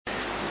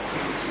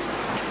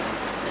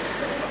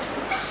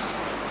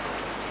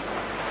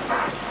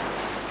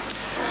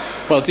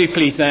Well, do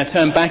please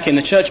turn back in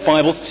the church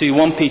Bibles to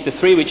 1 Peter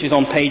 3, which is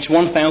on page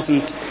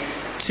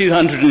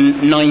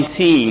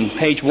 1219.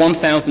 Page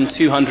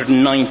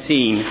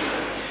 1219.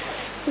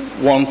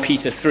 1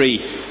 Peter 3.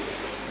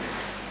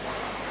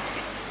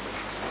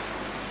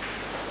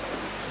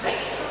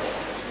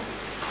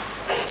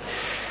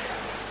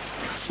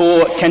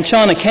 For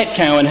Kanchana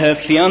Ketkau and her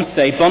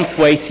fiancé,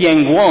 Bunthwei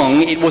Sieng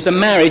Wong, it was a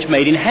marriage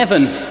made in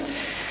heaven.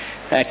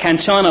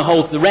 Kanchana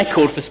holds the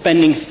record for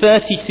spending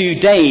 32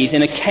 days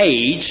in a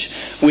cage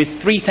with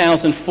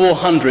 3,400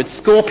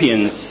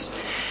 scorpions.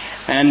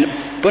 And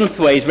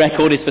Bunthwei's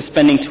record is for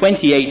spending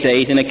 28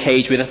 days in a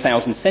cage with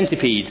 1,000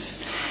 centipedes.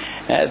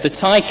 The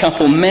Thai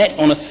couple met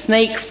on a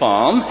snake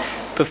farm,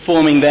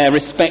 performing their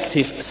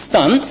respective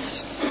stunts.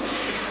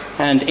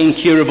 And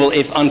incurable,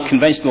 if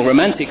unconventional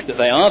romantics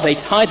that they are, they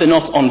tied the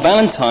knot on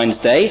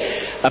Valentine's Day,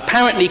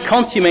 apparently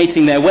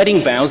consummating their wedding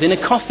vows in a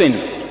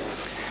coffin.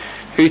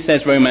 Who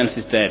says romance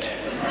is dead?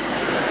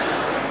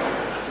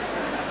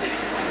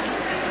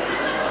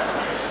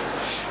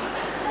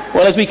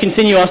 Well, as we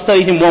continue our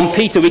studies in 1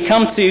 Peter, we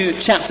come to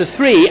chapter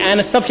 3, and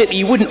a subject that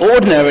you wouldn't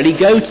ordinarily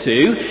go to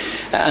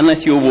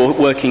unless you're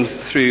working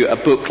through a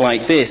book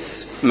like this,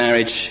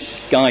 Marriage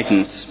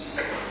Guidance.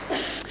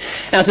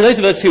 Now, to those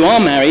of us who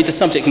are married, the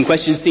subject in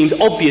question seems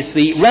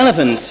obviously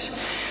relevant.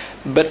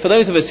 But for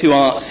those of us who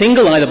are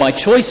single, either by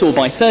choice or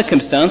by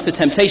circumstance, the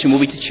temptation will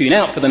be to tune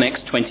out for the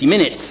next 20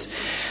 minutes.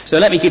 So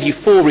let me give you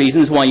 4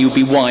 reasons why you'll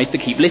be wise to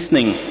keep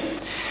listening.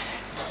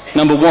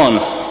 Number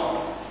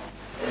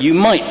 1, you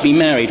might be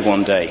married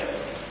one day.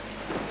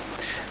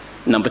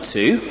 Number 2,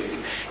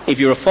 if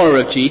you're a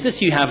follower of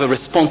Jesus, you have a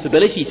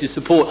responsibility to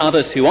support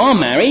others who are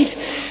married,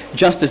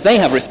 just as they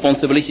have a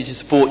responsibility to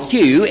support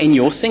you in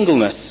your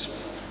singleness.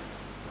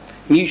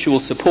 Mutual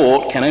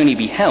support can only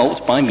be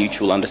helped by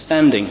mutual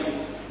understanding.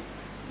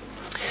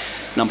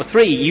 Number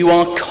 3, you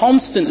are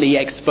constantly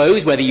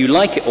exposed, whether you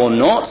like it or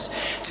not,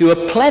 to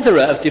a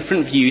plethora of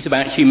different views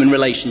about human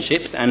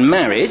relationships and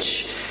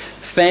marriage,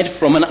 fed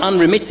from an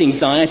unremitting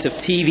diet of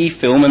TV,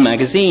 film and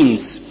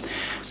magazines.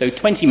 So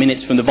 20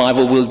 minutes from the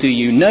Bible will do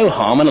you no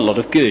harm and a lot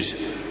of good.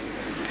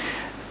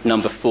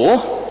 Number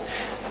 4,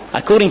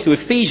 according to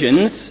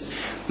Ephesians,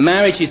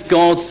 marriage is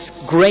God's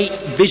great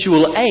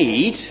visual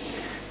aid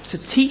to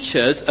teach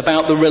us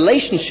about the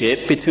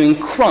relationship between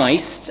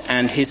Christ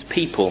and his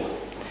people.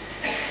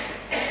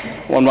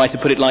 One writer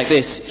put it like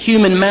this: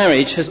 human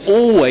marriage has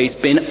always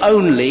been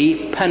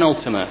only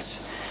penultimate.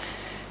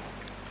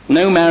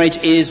 No marriage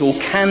is or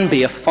can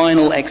be a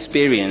final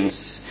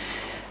experience,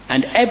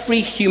 and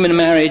every human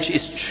marriage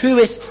is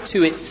truest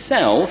to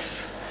itself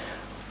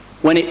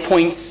when it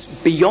points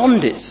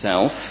beyond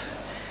itself,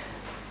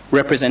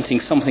 representing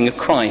something of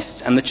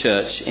Christ and the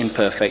church in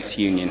perfect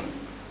union.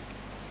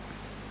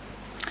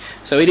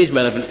 So it is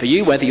relevant for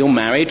you whether you're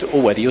married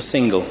or whether you're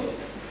single.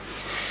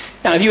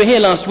 Now, if you were here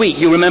last week,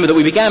 you'll remember that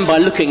we began by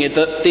looking at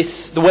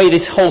the way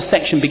this whole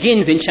section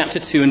begins in chapter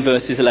 2 and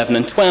verses 11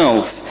 and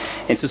 12.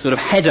 It's a sort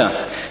of header.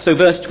 So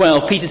verse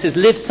 12, Peter says,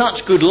 "Live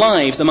such good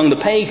lives among the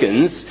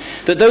pagans,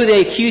 that though they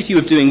accuse you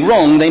of doing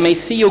wrong, they may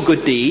see your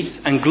good deeds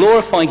and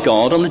glorify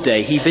God on the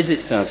day he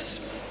visits us."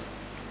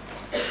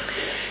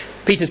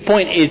 Peter's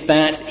point is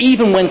that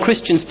even when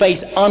Christians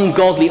face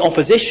ungodly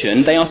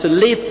opposition, they are to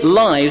live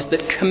lives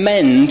that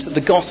commend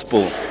the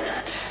gospel.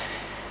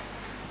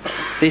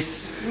 This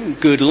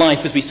good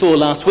life, as we saw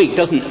last week,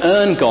 doesn't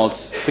earn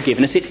God's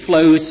forgiveness, it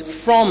flows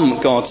from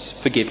God's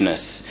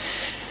forgiveness.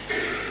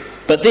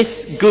 But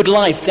this good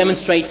life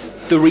demonstrates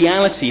the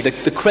reality,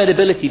 the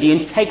credibility, the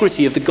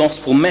integrity of the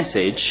gospel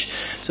message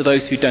to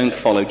those who don't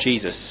follow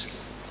Jesus.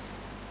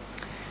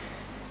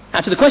 Now,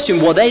 to the question,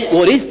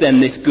 what is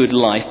then this good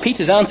life?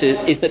 Peter's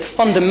answer is that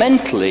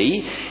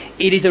fundamentally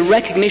it is a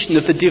recognition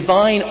of the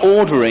divine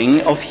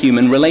ordering of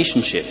human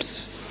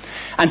relationships.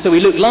 And so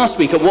we looked last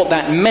week at what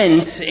that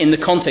meant in the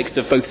context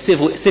of both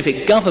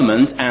civic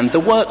government and the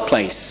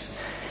workplace.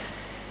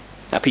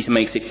 Now, Peter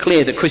makes it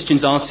clear that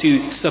Christians are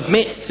to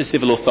submit to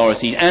civil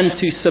authorities and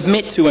to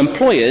submit to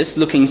employers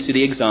looking to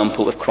the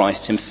example of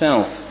Christ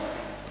himself.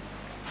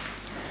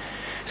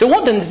 So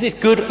what then does this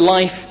good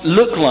life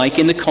look like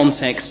in the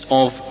context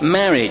of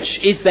marriage?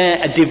 Is there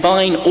a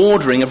divine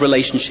ordering of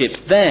relationships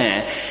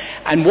there?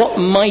 And what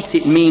might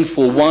it mean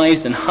for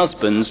wives and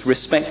husbands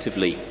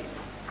respectively?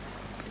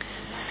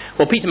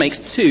 Well, Peter makes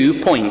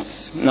 2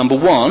 points. Number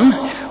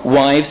 1,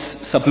 wives,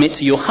 submit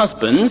to your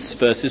husbands,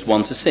 verses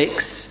 1 to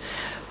 6.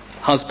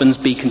 Husbands,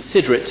 be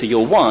considerate to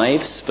your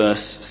wives,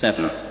 verse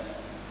 7.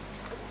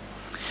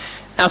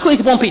 Now, according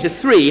to 1 Peter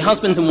 3,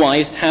 husbands and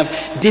wives have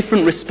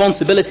different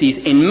responsibilities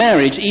in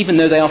marriage, even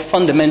though they are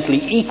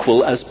fundamentally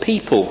equal as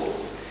people.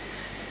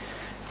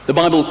 The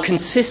Bible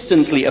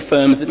consistently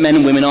affirms that men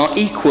and women are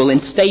equal in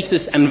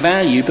status and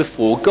value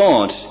before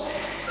God.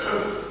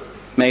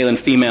 Male and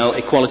female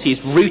equality is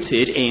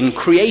rooted in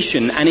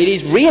creation, and it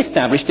is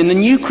re-established in the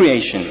new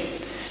creation.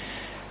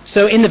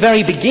 So in the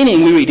very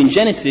beginning, we read in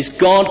Genesis,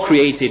 God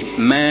created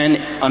man,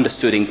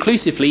 understood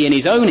inclusively, in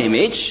his own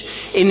image.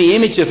 In the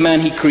image of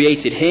man he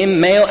created him,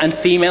 male and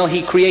female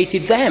he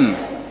created them.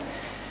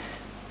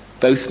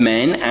 Both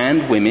men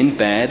and women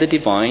bear the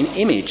divine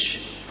image.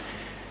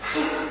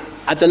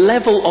 At the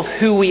level of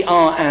who we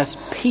are as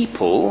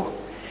people,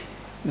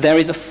 there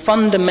is a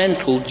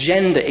fundamental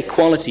gender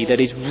equality that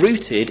is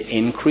rooted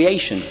in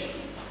creation.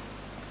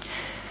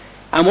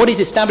 And what is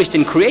established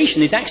in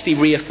creation is actually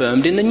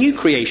reaffirmed in the new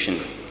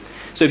creation.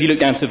 So if you look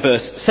down to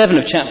verse 7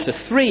 of chapter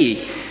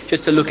 3,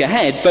 just to look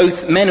ahead,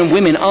 both men and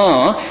women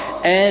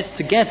are heirs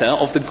together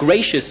of the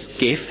gracious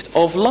gift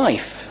of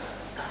life.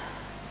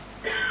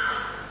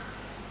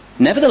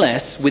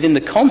 Nevertheless, within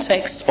the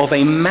context of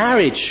a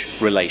marriage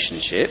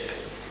relationship,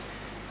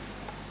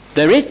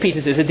 there is,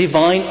 Peter says, a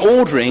divine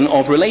ordering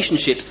of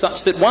relationships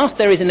such that whilst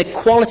there is an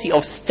equality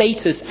of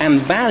status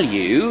and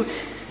value,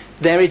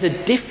 there is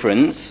a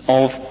difference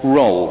of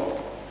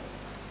role.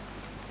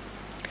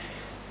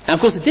 Now, of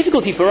course, the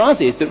difficulty for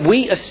us is that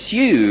we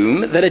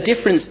assume that a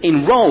difference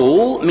in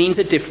role means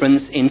a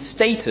difference in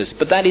status,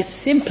 but that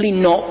is simply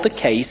not the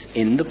case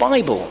in the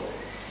Bible.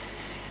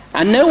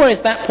 And nowhere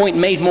is that point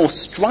made more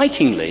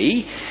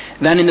strikingly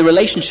than in the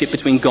relationship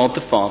between God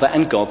the Father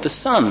and God the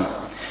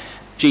Son.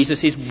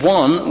 Jesus is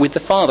one with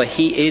the Father.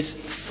 He is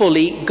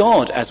fully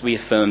God, as we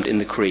affirmed in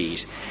the Creed.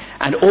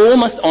 And all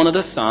must honour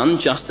the Son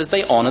just as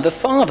they honour the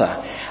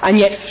Father. And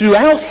yet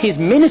throughout his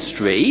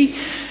ministry,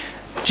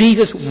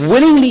 Jesus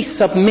willingly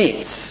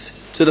submits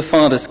to the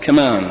Father's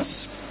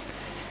commands.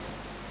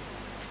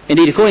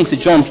 Indeed, according to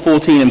John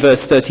 14 and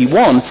verse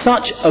 31,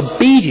 such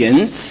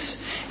obedience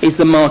is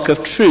the mark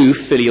of true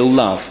filial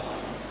love.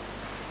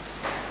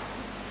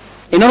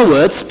 In other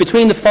words,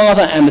 between the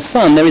Father and the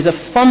Son, there is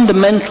a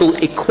fundamental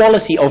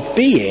equality of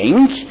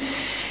being,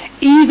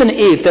 even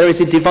if there is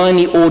a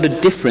divinely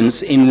ordered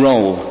difference in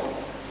role.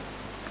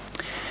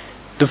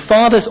 The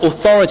Father's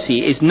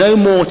authority is no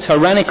more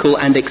tyrannical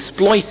and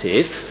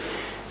exploitive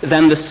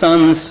than the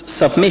Son's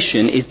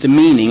submission is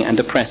demeaning and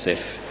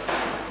oppressive.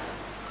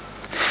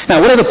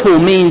 Now, whatever Paul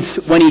means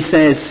when he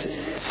says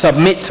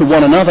submit to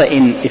one another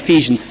in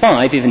Ephesians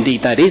 5, if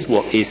indeed that is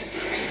what is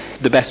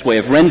the best way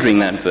of rendering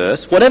that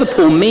verse, whatever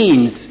Paul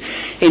means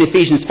in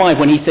Ephesians 5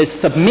 when he says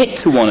submit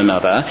to one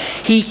another,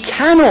 he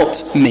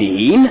cannot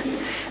mean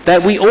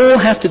that we all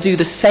have to do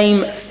the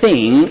same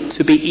thing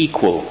to be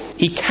equal.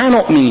 He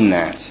cannot mean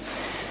that,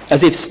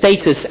 as if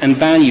status and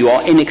value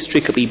are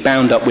inextricably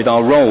bound up with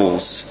our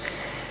roles.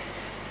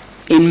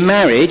 In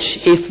marriage,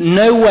 if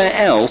nowhere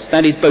else,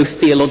 that is both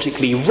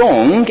theologically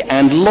wrong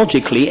and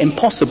logically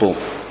impossible.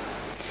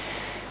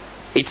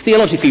 It's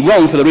theologically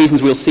wrong for the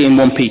reasons we'll see in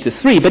 1 Peter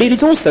 3, but it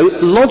is also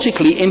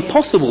logically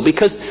impossible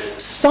because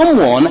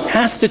someone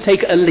has to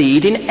take a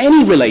lead in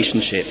any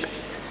relationship.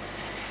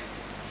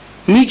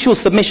 Mutual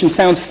submission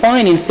sounds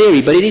fine in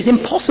theory, but it is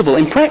impossible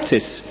in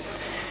practice.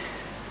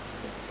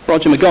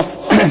 Roger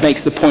McGough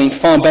makes the point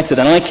far better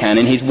than I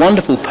can in his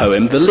wonderful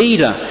poem, The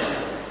Leader.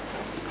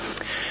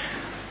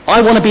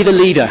 I want to be the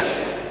leader.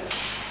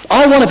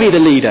 I want to be the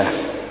leader.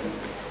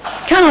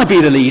 Can I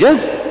be the leader?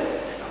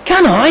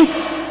 Can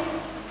I?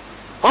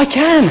 I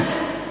can.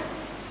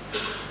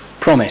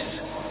 Promise.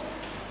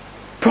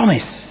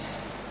 Promise.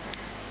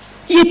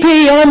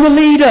 Yippee, I'm the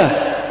leader.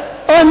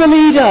 I'm the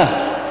leader.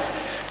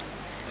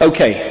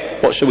 Okay,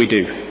 what shall we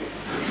do?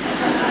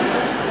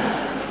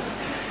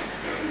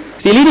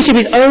 See, leadership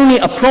is only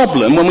a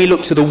problem when we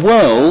look to the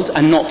world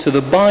and not to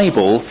the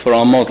Bible for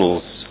our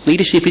models.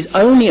 Leadership is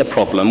only a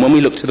problem when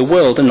we look to the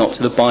world and not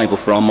to the Bible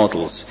for our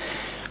models.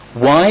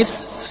 Wives,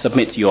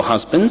 submit to your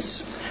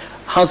husbands.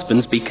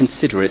 Husbands, be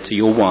considerate to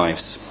your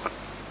wives.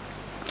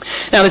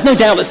 Now, there's no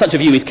doubt that such a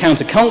view is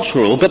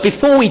countercultural, but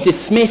before we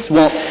dismiss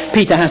what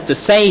Peter has to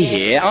say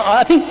here,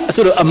 I think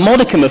a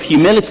modicum of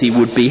humility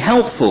would be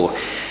helpful.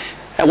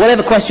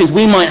 Whatever questions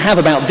we might have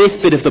about this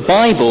bit of the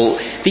Bible,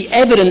 the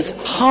evidence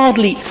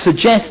hardly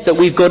suggests that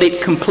we've got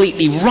it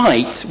completely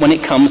right when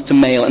it comes to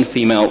male and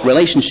female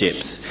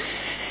relationships.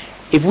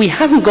 If we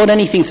haven't got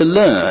anything to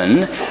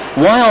learn,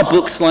 why are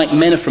books like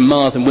Men Are From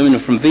Mars and Women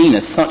Are From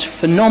Venus such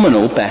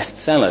phenomenal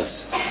bestsellers?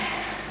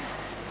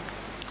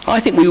 I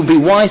think we would be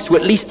wise to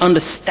at least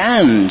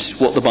understand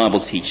what the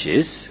Bible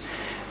teaches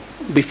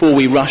before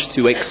we rush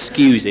to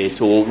excuse it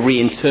or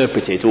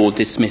reinterpret it or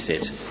dismiss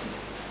it.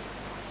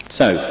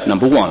 So,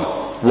 number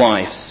 1,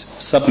 wives,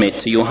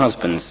 submit to your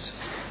husbands.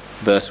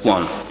 Verse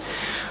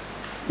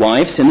 1.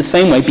 Wives, in the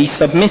same way, be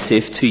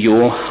submissive to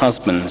your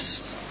husbands.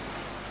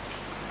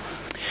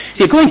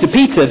 See, according to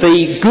Peter,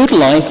 the good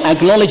life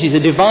acknowledges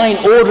a divine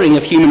ordering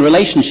of human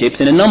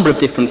relationships in a number of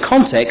different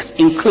contexts,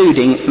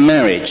 including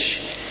marriage.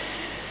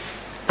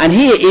 And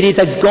here it is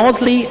a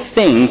godly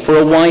thing for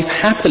a wife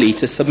happily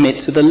to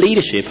submit to the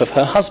leadership of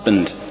her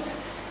husband.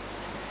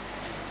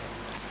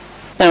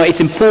 Now,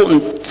 it's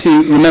important to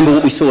remember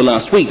what we saw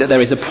last week, that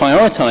there is a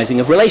prioritizing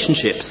of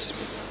relationships.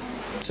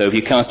 So if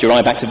you cast your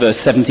eye back to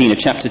verse 17 of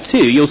chapter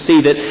 2, you'll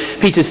see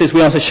that Peter says we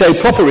are to show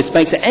proper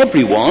respect to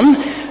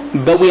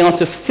everyone, but we are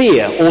to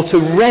fear or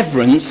to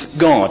reverence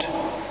God.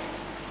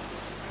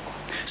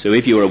 So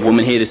if you're a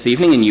woman here this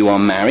evening and you are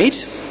married,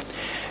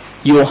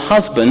 your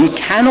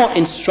husband cannot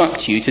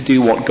instruct you to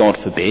do what God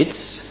forbids,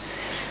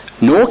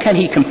 nor can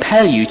he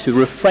compel you to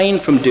refrain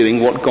from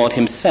doing what God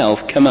himself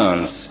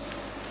commands.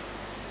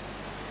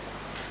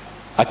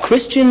 A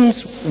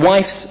Christian's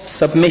wife's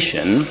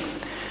submission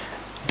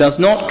does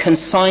not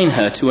consign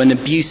her to an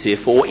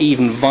abusive or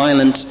even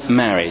violent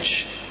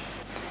marriage.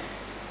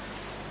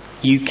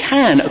 You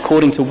can,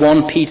 according to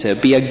 1 Peter,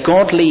 be a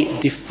godly,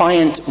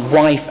 defiant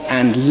wife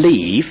and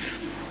leave,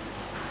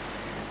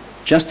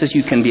 just as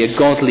you can be a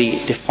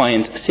godly,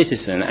 defiant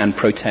citizen and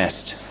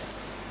protest.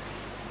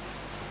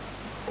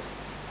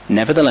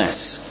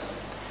 Nevertheless,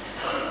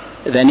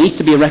 there needs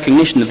to be a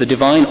recognition of the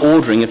divine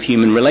ordering of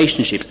human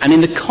relationships. And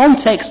in the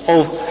context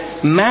of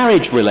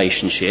marriage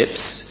relationships,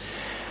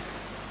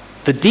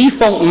 the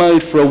default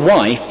mode for a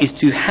wife is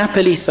to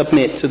happily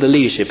submit to the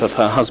leadership of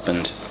her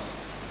husband.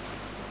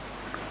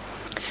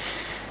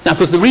 Now,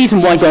 of course, the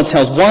reason why God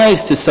tells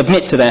wives to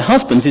submit to their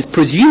husbands is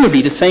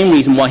presumably the same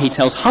reason why he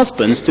tells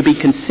husbands to be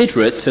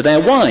considerate to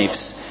their wives.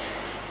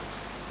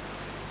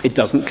 It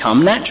doesn't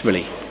come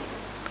naturally.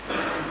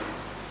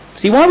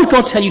 See, why would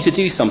God tell you to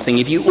do something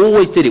if you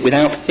always did it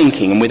without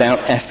thinking and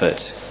without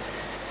effort?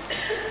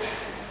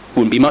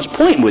 Wouldn't be much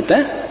point, would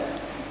there?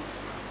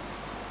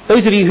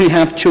 Those of you who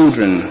have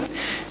children,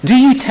 do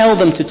you tell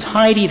them to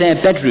tidy their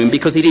bedroom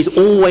because it is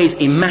always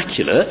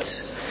immaculate?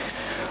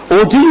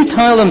 Or do you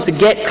tell them to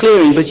get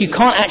clearing because you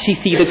can't actually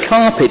see the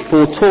carpet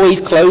for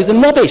toys, clothes and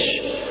rubbish?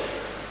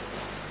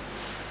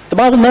 The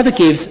Bible never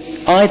gives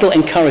idle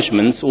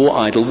encouragements or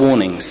idle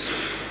warnings.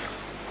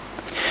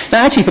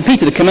 Now actually for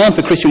Peter, the command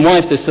for Christian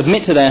wives to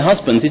submit to their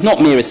husbands is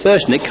not mere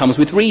assertion, it comes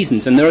with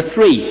reasons, and there are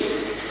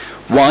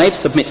 3. Wives,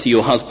 submit to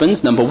your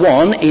husbands, number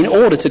 1, in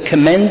order to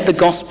commend the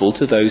gospel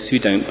to those who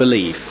don't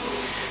believe.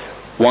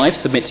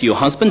 Wives, submit to your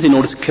husbands in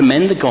order to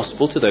commend the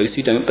gospel to those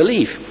who don't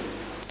believe.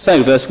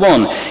 So, verse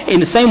 1,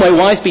 in the same way,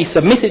 wives, be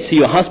submitted to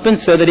your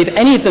husbands, so that if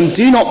any of them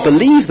do not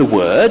believe the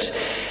word,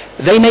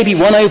 they may be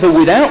won over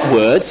without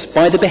words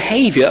by the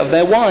behaviour of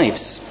their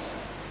wives.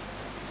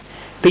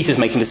 Peter's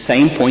making the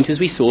same point as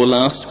we saw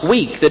last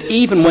week, that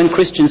even when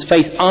Christians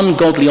face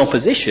ungodly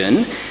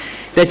opposition,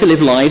 they're to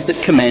live lives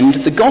that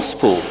commend the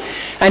gospel.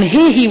 And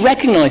here he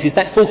recognises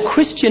that for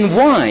Christian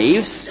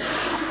wives,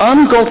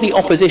 ungodly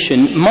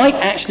opposition might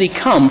actually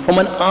come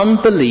from an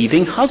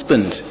unbelieving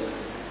husband.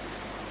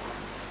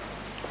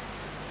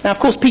 Now, of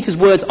course, Peter's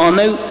words are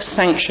no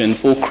sanction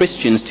for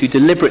Christians to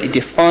deliberately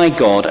defy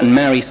God and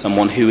marry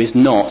someone who is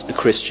not a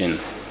Christian.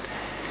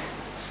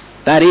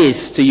 That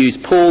is, to use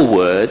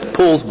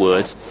Paul's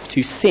words,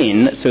 to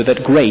sin so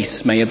that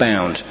grace may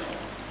abound.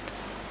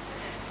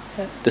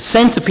 The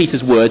sense of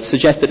Peter's words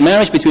suggests that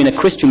marriage between a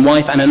Christian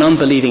wife and an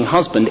unbelieving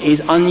husband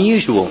is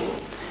unusual.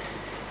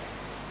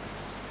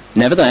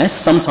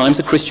 Nevertheless, sometimes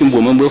a Christian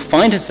woman will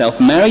find herself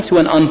married to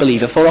an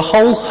unbeliever for a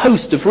whole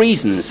host of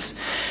reasons.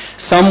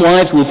 Some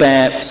wives will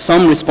bear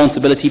some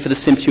responsibility for the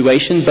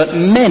situation, but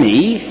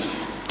many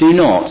do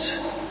not.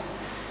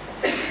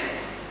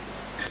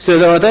 So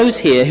there are those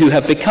here who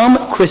have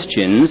become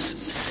Christians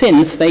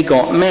since they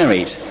got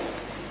married.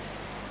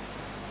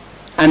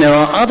 And there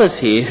are others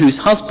here whose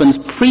husbands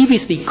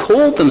previously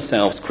called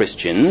themselves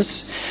Christians,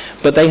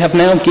 but they have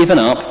now given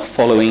up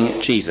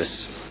following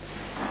Jesus.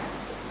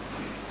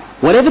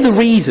 Whatever the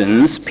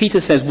reasons,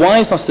 Peter says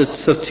wives are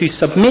to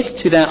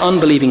submit to their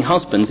unbelieving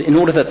husbands in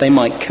order that they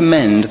might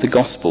commend the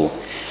gospel.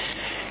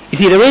 You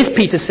see, there is,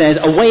 Peter says,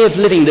 a way of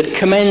living that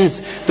commends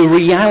the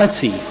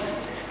reality,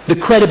 the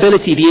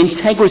credibility, the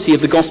integrity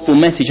of the gospel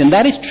message, and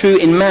that is true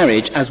in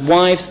marriage as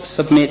wives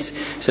submit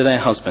to their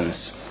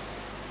husbands.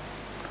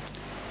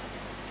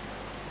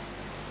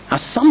 Now,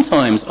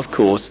 sometimes, of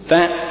course,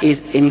 that is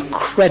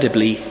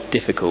incredibly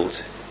difficult.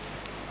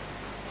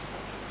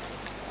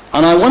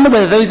 And I wonder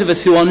whether those of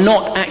us who are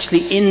not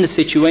actually in the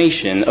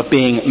situation of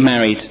being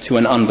married to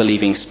an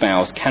unbelieving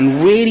spouse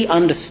can really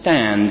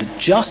understand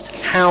just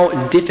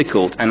how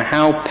difficult and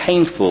how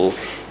painful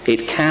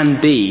it can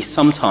be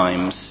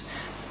sometimes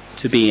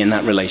to be in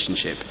that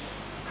relationship.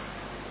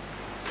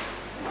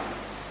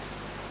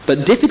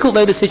 But difficult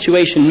though the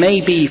situation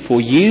may be for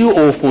you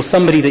or for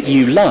somebody that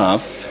you love,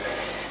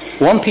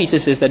 1 Peter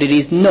says that it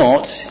is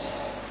not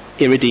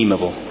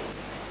irredeemable.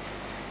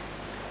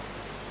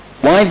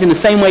 Wives, in the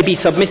same way, be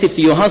submissive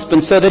to your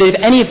husbands, so that if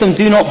any of them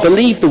do not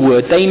believe the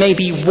word, they may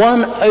be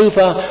won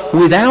over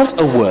without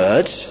a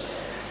word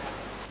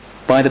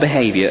by the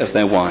behaviour of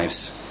their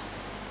wives.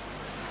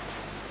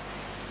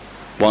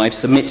 Wives,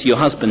 submit to your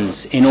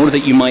husbands in order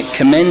that you might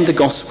commend the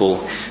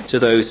gospel to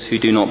those who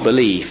do not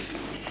believe.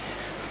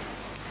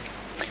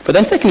 But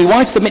then secondly,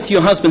 wives, submit to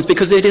your husbands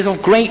because it is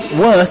of great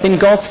worth in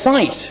God's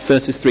sight,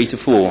 verses 3 to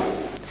 4.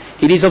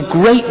 It is of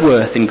great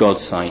worth in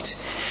God's sight.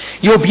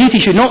 Your beauty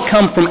should not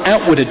come from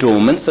outward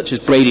adornments, such as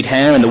braided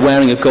hair and the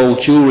wearing of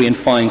gold jewellery and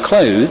fine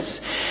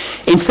clothes.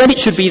 Instead, it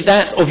should be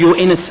that of your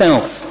inner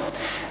self,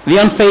 the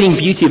unfading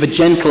beauty of a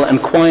gentle and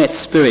quiet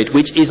spirit,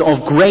 which is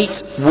of great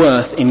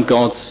worth in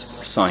God's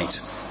sight.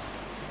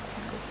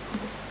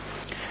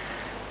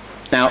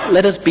 Now,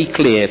 let us be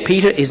clear.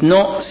 Peter is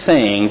not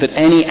saying that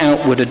any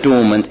outward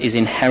adornment is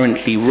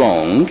inherently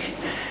wrong,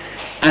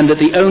 and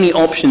that the only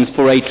options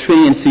for a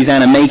Trinny and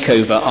Susanna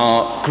makeover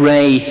are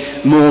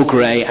grey, more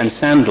grey and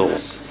sandals.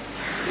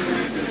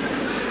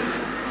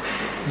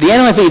 The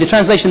NIV, the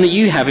translation that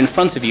you have in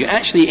front of you,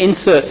 actually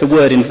inserts a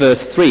word in verse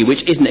 3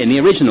 which isn't in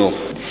the original.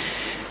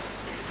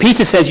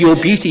 Peter says your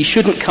beauty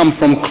shouldn't come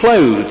from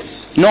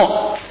clothes,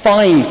 not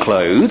fine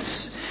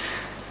clothes.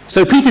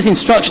 So Peter's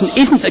instruction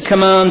isn't a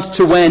command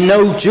to wear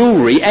no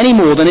jewellery any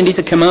more than it is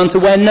a command to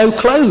wear no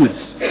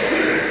clothes.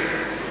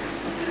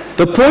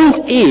 The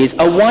point is,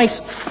 a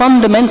wife's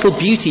fundamental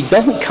beauty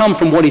doesn't come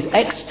from what is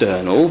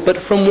external, but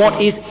from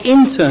what is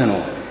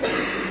internal.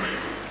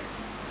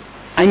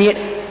 And yet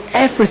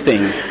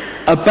everything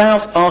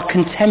about our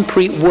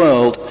contemporary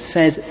world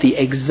says the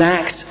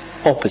exact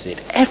opposite.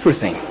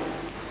 Everything.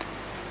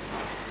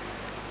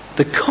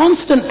 The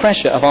constant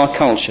pressure of our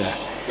culture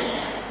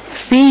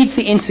feeds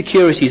the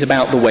insecurities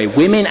about the way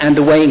women and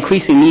the way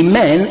increasingly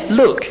men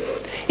look.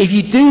 If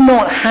you do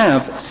not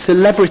have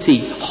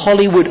celebrity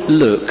Hollywood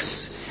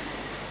looks,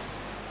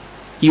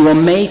 you are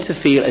made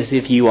to feel as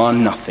if you are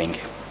nothing.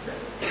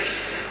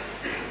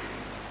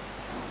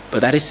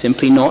 But that is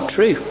simply not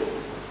true.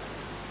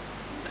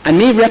 And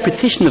mere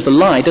repetition of the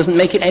lie doesn't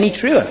make it any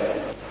truer.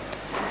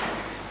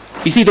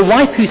 You see, the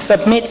wife who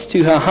submits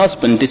to her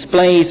husband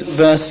displays,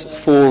 verse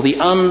 4, the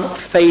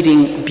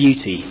unfading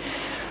beauty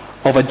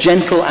of a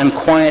gentle and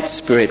quiet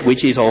spirit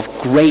which is of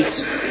great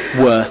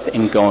worth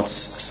in God's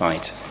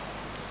sight.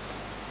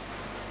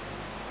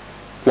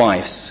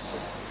 Wives,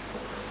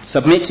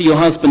 submit to your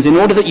husbands in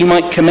order that you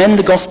might commend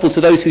the gospel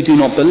to those who do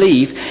not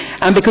believe,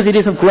 and because it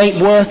is of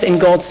great worth in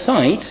God's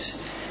sight.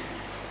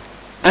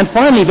 And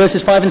finally,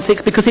 verses 5 and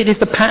 6, because it is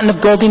the pattern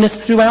of godliness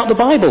throughout the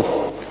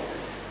Bible.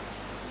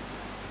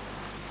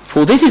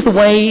 For this is the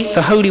way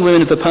the holy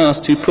women of the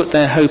past who put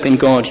their hope in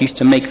God used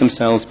to make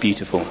themselves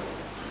beautiful.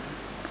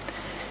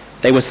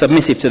 They were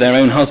submissive to their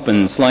own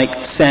husbands,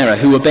 like Sarah,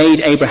 who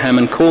obeyed Abraham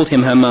and called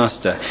him her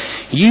master.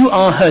 You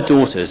are her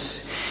daughters,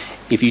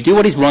 if you do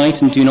what is right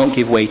and do not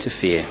give way to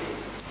fear.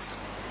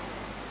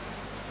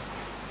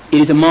 It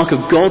is a mark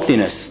of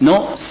godliness,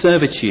 not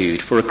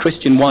servitude, for a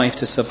Christian wife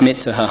to submit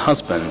to her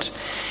husband.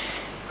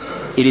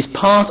 It is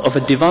part of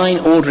a divine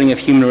ordering of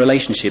human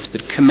relationships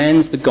that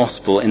commends the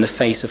gospel in the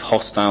face of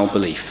hostile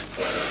belief.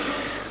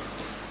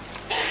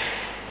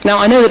 Now,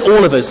 I know that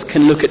all of us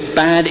can look at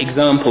bad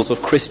examples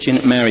of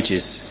Christian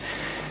marriages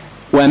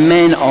where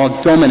men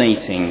are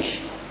dominating,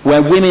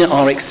 where women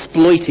are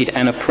exploited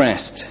and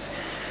oppressed.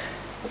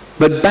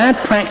 But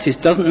bad practice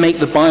doesn't make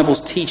the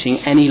Bible's teaching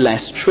any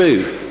less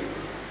true.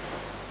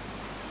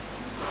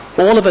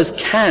 All of us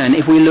can,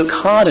 if we look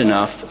hard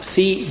enough,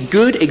 see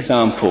good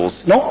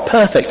examples, not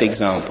perfect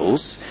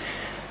examples,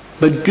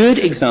 but good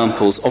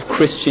examples of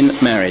Christian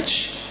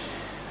marriage.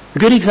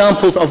 Good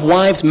examples of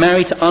wives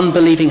married to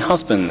unbelieving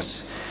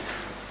husbands,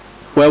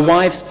 where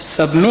wives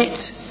submit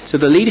to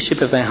the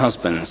leadership of their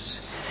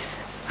husbands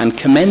and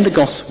commend the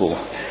gospel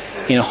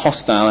in a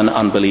hostile and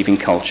unbelieving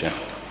culture.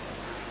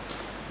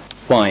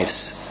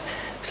 Wives,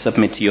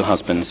 submit to your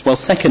husbands. Well,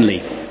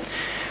 secondly,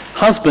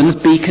 husbands,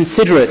 be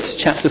considerate.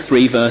 Chapter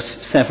 3, verse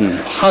 7.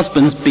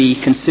 Husbands, be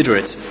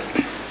considerate.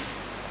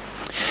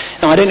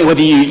 Now, I don't know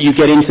whether you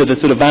get into the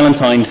sort of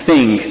Valentine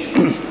thing.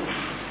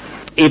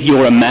 If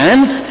you're a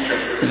man,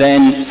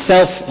 then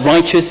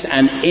self-righteous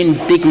and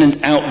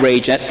indignant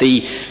outrage at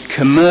the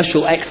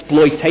commercial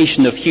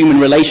exploitation of human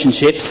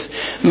relationships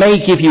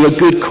may give you a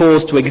good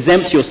cause to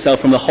exempt yourself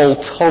from the whole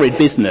torrid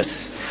business.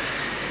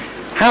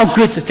 How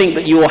good to think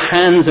that your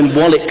hands and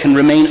wallet can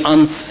remain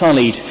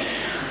unsullied,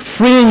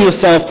 freeing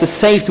yourself to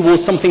save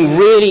towards something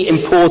really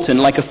important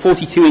like a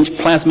 42-inch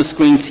plasma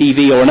screen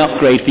TV or an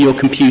upgrade for your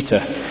computer.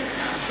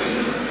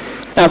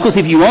 Now, of course,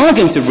 if you are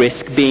going to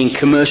risk being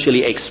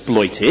commercially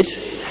exploited,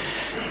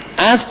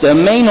 Asda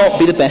may not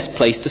be the best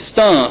place to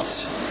start.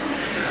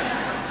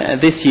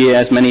 This year,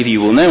 as many of you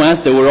will know,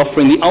 Asda were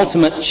offering the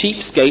ultimate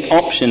cheapskate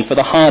option for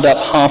the hard-up,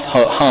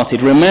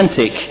 half-hearted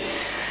romantic.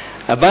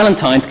 A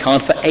Valentine's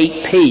card for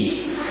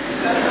 8p.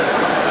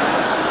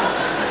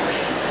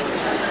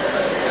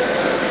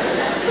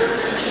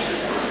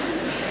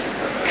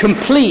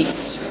 Complete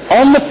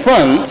on the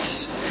front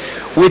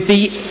with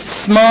the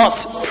Smart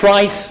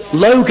Price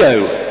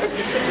logo.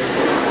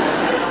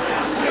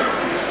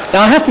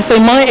 Now, I have to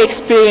say, my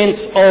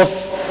experience of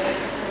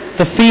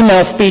the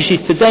female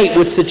species to date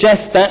would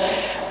suggest that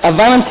a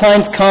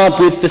Valentine's card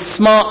with the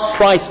Smart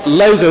Price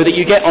logo that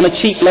you get on a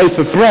cheap loaf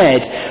of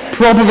bread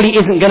probably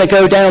isn't going to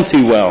go down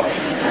too well.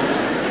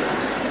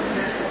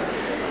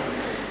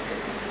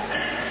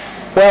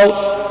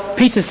 Well,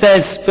 Peter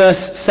says, verse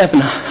 7,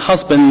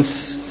 husbands,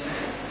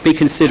 be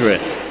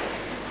considerate.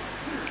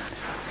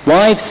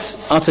 Wives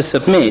are to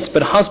submit,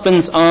 but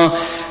husbands are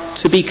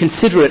to be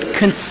considerate.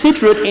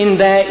 Considerate in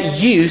their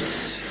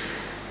use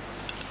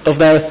of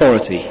their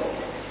authority.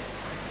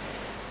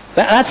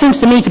 That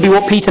seems to me to be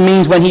what Peter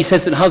means when he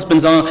says that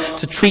husbands are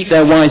to treat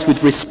their wives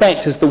with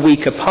respect as the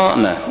weaker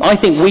partner. I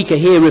think weaker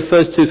here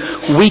refers to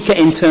weaker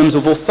in terms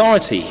of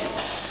authority.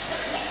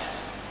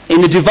 In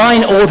the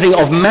divine ordering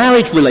of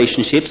marriage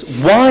relationships,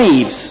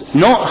 wives,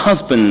 not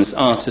husbands,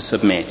 are to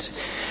submit.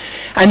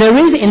 And there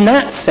is, in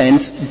that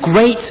sense,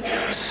 great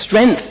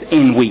strength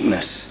in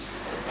weakness.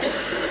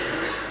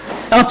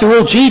 After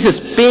all, Jesus,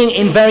 being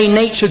in very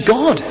nature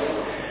God,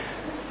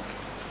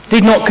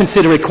 did not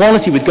consider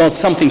equality with God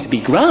something to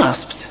be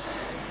grasped,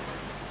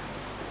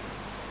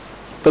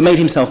 but made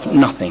himself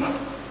nothing,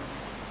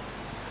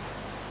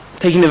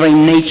 taking the very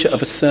nature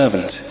of a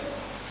servant.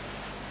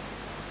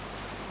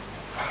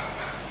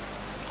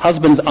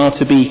 Husbands are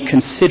to be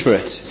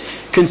considerate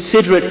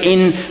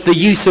in the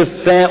use of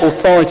their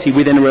authority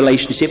within a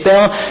relationship. They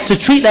are to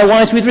treat their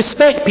wives with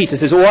respect, Peter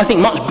says, or I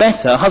think much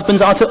better,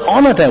 husbands are to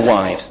honour their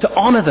wives, to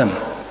honour them.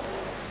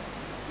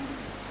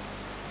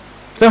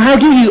 So how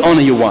do you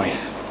honour your wife?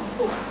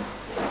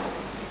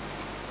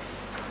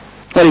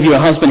 Well, if you're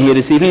a husband here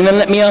this evening, then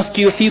let me ask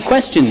you a few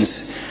questions.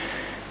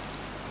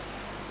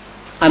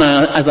 And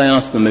as I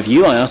ask them of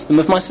you, I ask them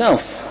of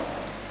myself.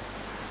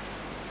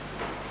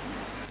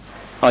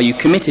 Are you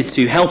committed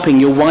to helping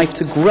your wife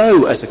to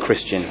grow as a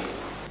Christian?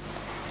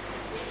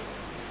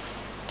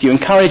 Do you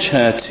encourage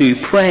her to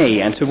pray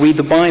and to read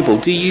the Bible?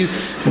 Do you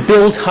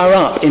build her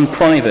up in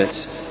private?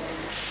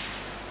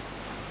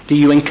 Do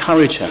you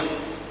encourage her?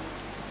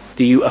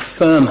 Do you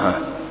affirm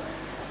her?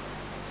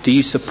 Do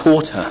you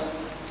support her?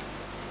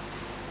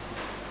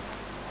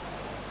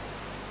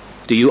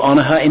 Do you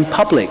honour her in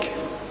public?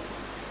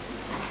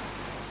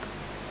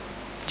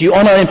 Do you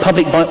honour her in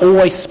public by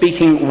always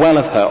speaking well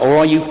of her, or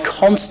are you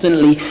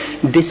constantly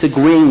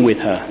disagreeing with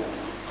her,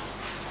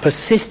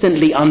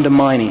 persistently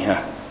undermining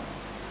her?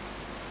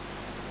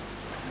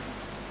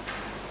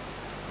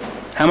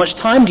 How much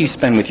time do you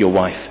spend with your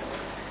wife?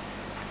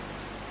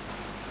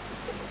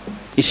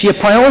 Is she a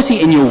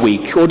priority in your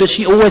week, or does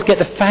she always get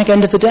the fag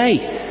end of the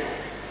day?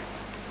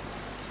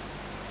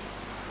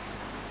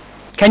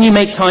 Can you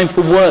make time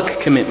for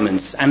work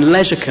commitments and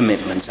leisure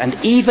commitments and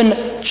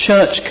even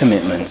church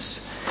commitments?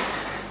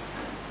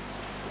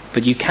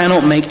 But you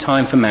cannot make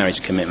time for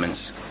marriage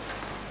commitments.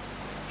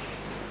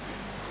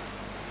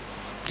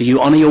 Do you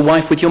honour your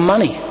wife with your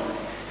money?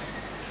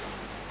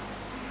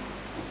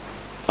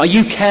 Are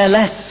you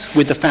careless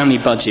with the family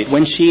budget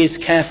when she is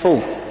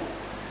careful?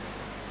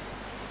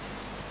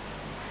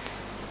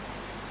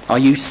 Are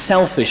you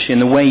selfish in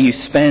the way you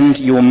spend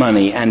your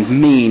money and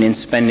mean in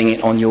spending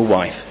it on your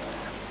wife?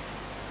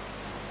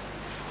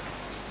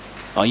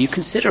 Are you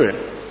considerate?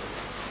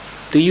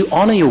 Do you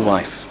honour your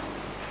wife?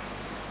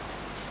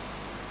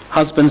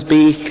 Husbands,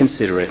 be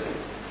considerate.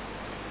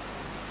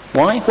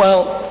 Why?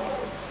 Well,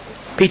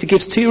 Peter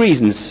gives two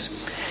reasons.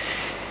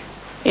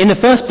 In the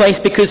first place,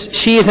 because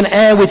she is an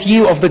heir with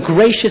you of the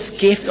gracious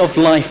gift of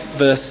life,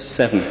 verse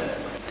 7.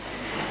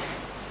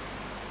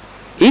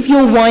 If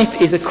your wife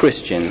is a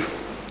Christian,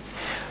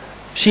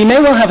 she may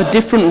well have a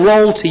different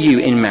role to you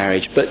in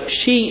marriage, but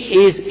she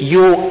is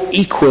your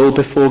equal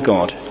before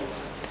God.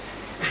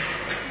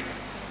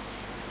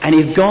 And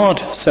if God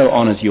so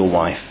honours your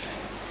wife,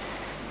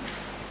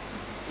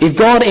 if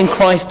God in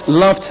Christ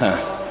loved her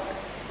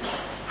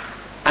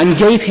and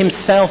gave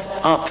himself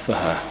up for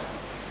her,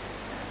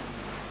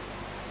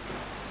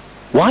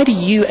 why do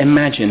you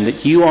imagine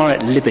that you are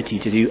at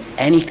liberty to do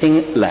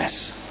anything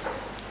less?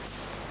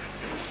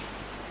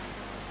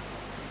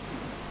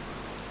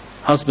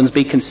 Husbands,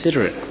 be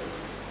considerate.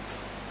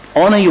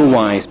 Honour your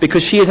wives,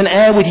 because she is an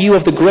heir with you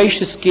of the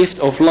gracious gift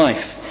of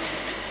life.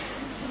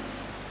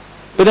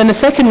 But then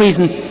the second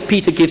reason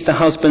Peter gives to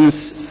husbands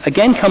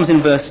again comes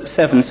in verse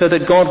 7, so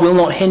that God will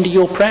not hinder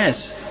your prayers.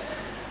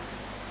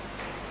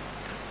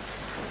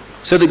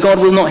 So that God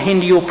will not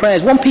hinder your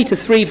prayers. 1 Peter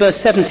 3 verse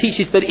 7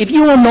 teaches that if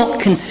you are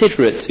not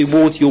considerate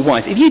towards your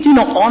wife, if you do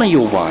not honour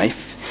your wife,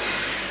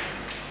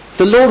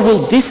 the Lord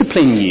will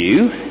discipline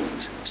you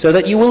so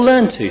that you will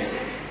learn to.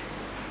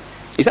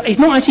 It's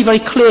not actually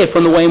very clear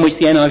from the way in which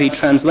the NIV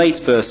translates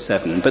verse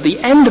 7, but the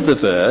end of the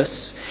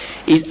verse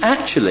is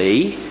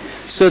actually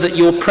so that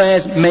your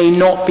prayers may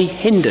not be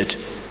hindered.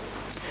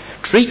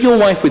 Treat your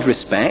wife with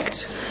respect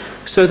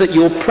so that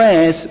your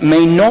prayers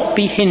may not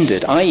be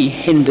hindered, i.e.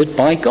 hindered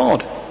by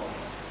God.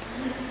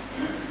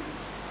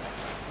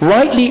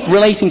 Rightly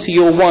relating to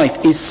your wife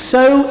is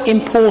so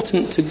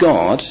important to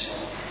God,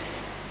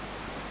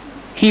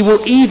 he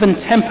will even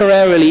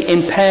temporarily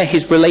impair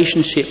his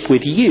relationship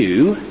with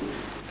you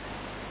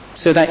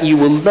so that you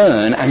will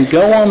learn and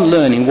go on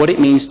learning what it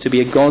means to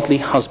be a godly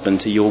husband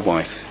to your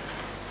wife.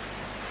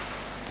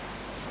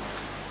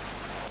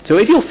 So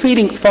if you're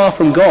feeling far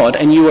from God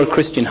and you are a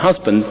Christian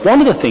husband,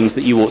 one of the things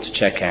that you ought to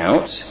check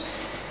out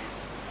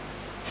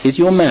is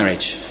your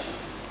marriage.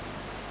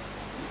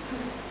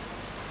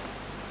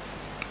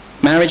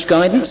 Marriage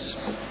guidance?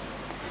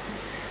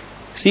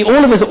 See,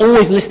 all of us are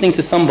always listening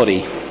to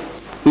somebody.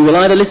 We will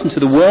either listen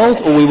to the world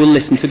or we will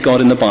listen to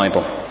God in the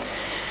Bible.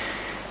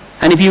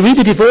 And if you read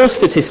the divorce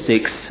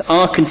statistics,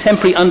 our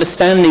contemporary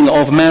understanding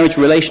of marriage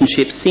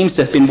relationships seems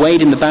to have been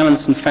weighed in the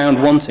balance and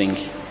found wanting.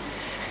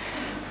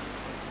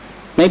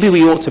 Maybe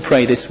we ought to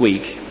pray this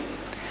week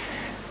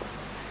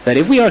that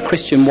if we are a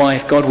Christian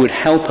wife, God would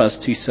help us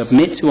to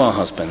submit to our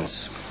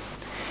husbands.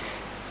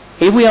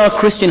 If we are a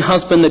Christian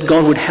husband, that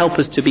God would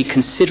help us to be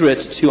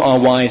considerate to our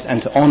wives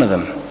and to honour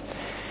them.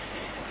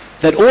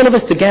 That all of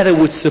us together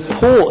would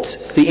support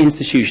the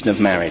institution of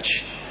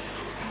marriage.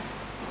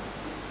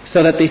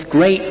 so that this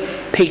great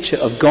picture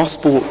of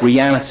gospel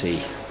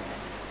reality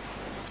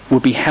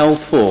would be held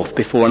forth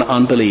before an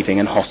unbelieving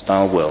and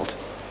hostile world.